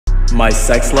My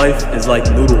sex life is like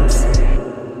noodles.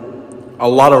 A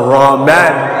lot of raw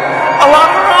men. A lot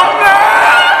of raw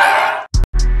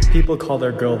men! People call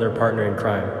their girl their partner in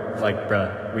crime. Like,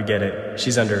 bruh, we get it.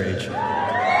 She's underage.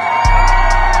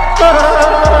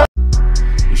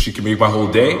 If she can make my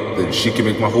whole day, then she can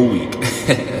make my whole week.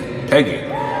 Pegging.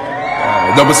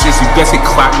 No, but seriously, you guys can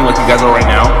clap me like you guys are right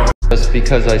now. Just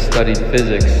because I studied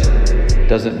physics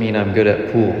doesn't mean I'm good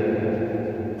at pool.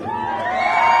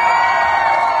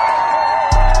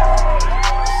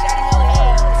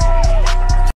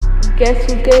 Guess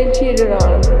who's getting cheated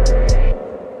on?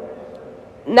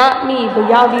 Not me, but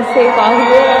y'all be safe out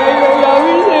here. I know y'all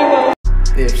be safe out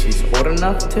here. If she's old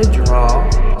enough to draw,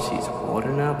 she's old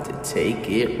enough to take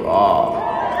it raw.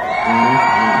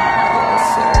 Yes,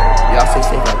 sir. Y'all stay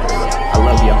safe out there. I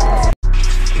love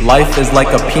y'all. Life is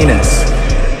like a penis.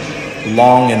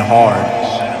 Long and hard.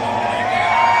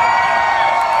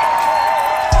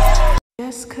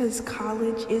 Just because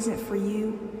college isn't for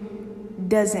you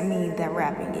doesn't mean that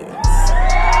rapping is.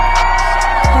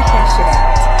 Cut that shit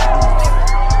out.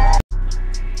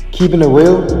 Keeping it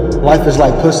real, life is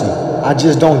like pussy. I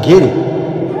just don't get it.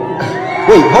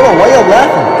 Wait, hold on, why y'all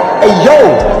laughing? Hey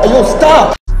yo,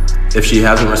 stop! If she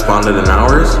hasn't responded in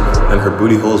hours, then her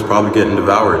booty hole is probably getting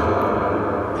devoured.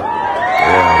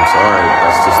 Yeah, I'm sorry.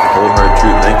 That's just the cold hard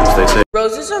truth. Thank you. Stay safe.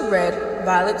 Roses are red,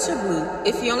 violets are blue.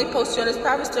 If you only post you on this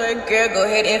private story, girl, go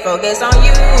ahead and focus on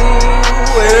you.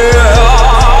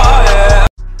 Yeah.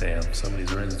 Damn, some of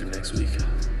these rents due next week.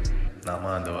 Not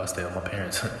mine though, I stay with my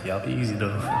parents. Y'all be easy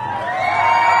though.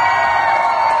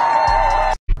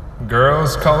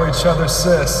 Girls call each other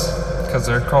sis, because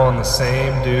they're calling the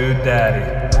same dude daddy.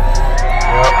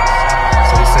 Yep,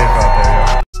 stay safe out there,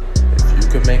 y'all. If you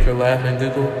could make her laugh and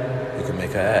giggle, you can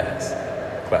make her ass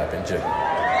clap and jiggle.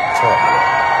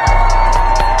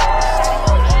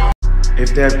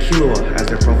 If they have Kilo as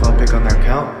their profile pic on their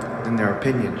account, then their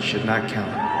opinion should not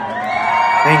count.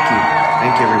 Thank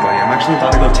you everybody. I'm actually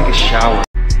about to go take a shower.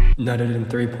 Nutted in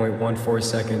 3.14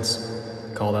 seconds.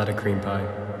 Call that a cream pie.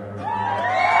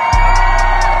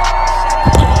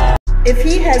 If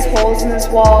he has holes in his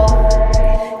wall,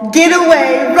 get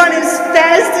away, run as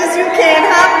fast as you can,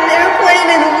 hop an airplane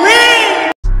and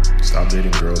leave! Stop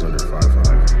dating girls under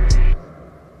 5'5".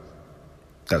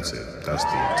 That's it. That's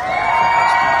the entire fucking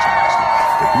speech, honestly.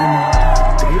 If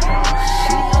you're not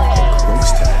shit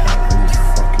close to having your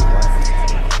fucking life,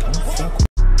 don't fuck with.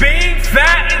 Being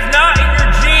fat is not in your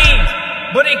genes,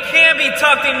 but it can be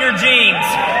tucked in your jeans.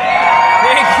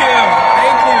 Thank you.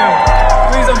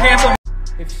 Please don't cancel.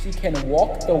 If she can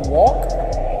walk the walk,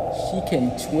 she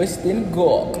can twist and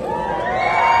gawk.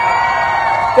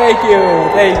 Thank you.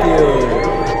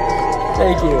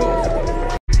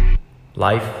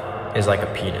 Life is like a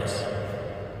penis.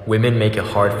 Women make it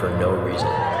hard for no reason.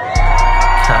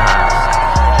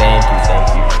 Thank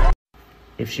you.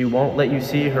 If she won't let you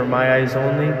see her my eyes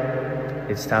only,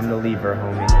 it's time to leave her,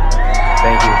 homie.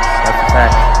 Thank you. That's a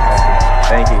fact.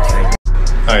 Thank you.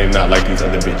 I am not like these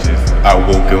other bitches. I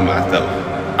will kill myself.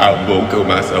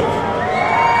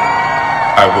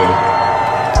 I will.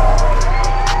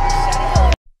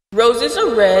 Roses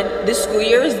are red, this school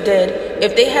year is dead.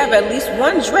 If they have at least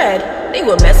one dread, they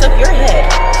will mess up your head.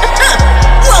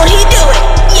 Won't he do it?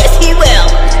 Yes, he will.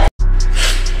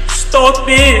 Stalk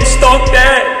this, stalk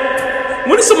that.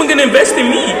 When is someone gonna invest in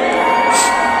me?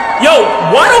 Yo,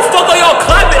 why the fuck are y'all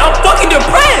clapping? I'm fucking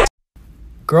depressed.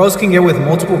 Girls can get with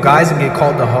multiple guys and get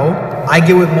called the hoe. I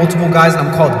get with multiple guys and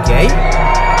I'm called gay?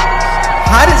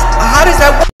 How does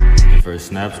that work? If her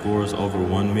snap score is over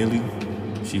 1 milli,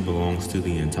 she belongs to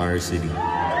the entire city.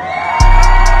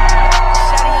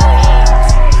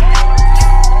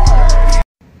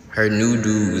 Her new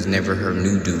dude was never her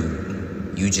new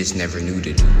dude. You just never knew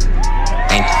the dude.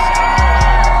 Thank you.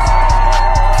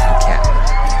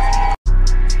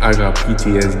 I got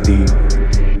PTSD.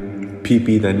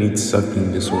 PP that needs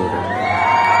sucking disorder.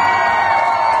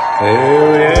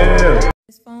 Hell yeah.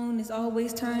 His phone is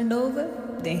always turned over,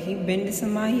 then he bend to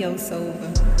somebody else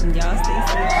over. And y'all stay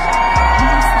safe.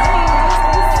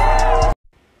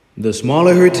 The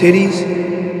smaller her titties,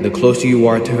 the closer you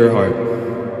are to her heart.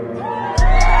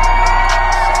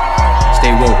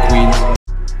 Stay woke, queens.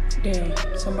 Damn,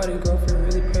 somebody's girlfriend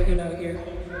really pregnant out here.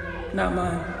 Not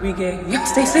mine. We gay. Y'all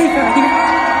stay safe out here.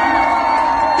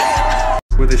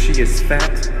 Whether she is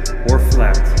fat or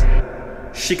flat,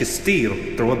 she can still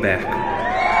throw it back.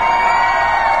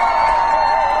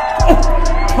 Oh,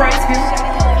 prize him.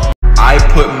 I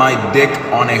put my dick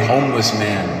on a homeless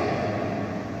man.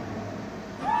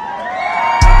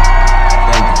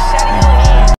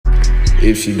 Thank you.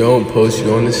 If she don't post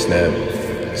you on the snap,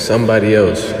 somebody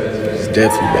else is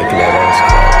definitely making that ass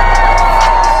clap.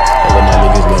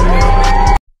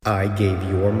 I gave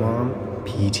your mom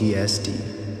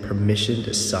PTSD, permission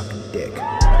to suck dick. Thank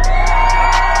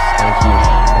you.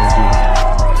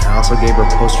 I also gave her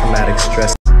post-traumatic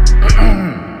stress.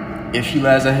 If she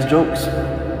laughs at his jokes,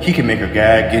 he can make her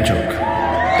gag and joke.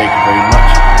 Thank you very much.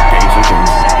 Games are games.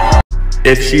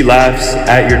 If she laughs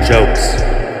at your jokes,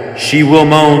 she will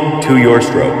moan to your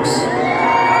strokes.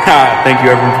 Ha! Thank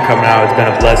you everyone for coming out. It's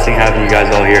been a blessing having you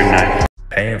guys all here tonight.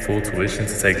 Paying full tuition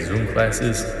to take Zoom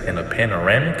classes in a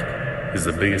panoramic is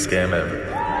the biggest scam ever.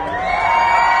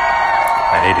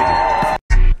 I hated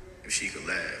it. If she could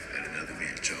laugh at another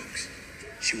man's jokes,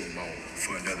 she will moan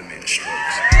for another man's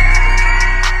strokes.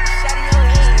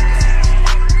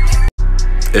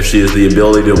 If she has the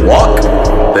ability to walk,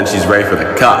 then she's ready for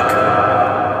the cock.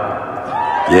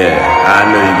 Yeah, I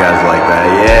know you guys like that.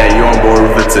 Yeah, you on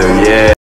board with it too. Yeah.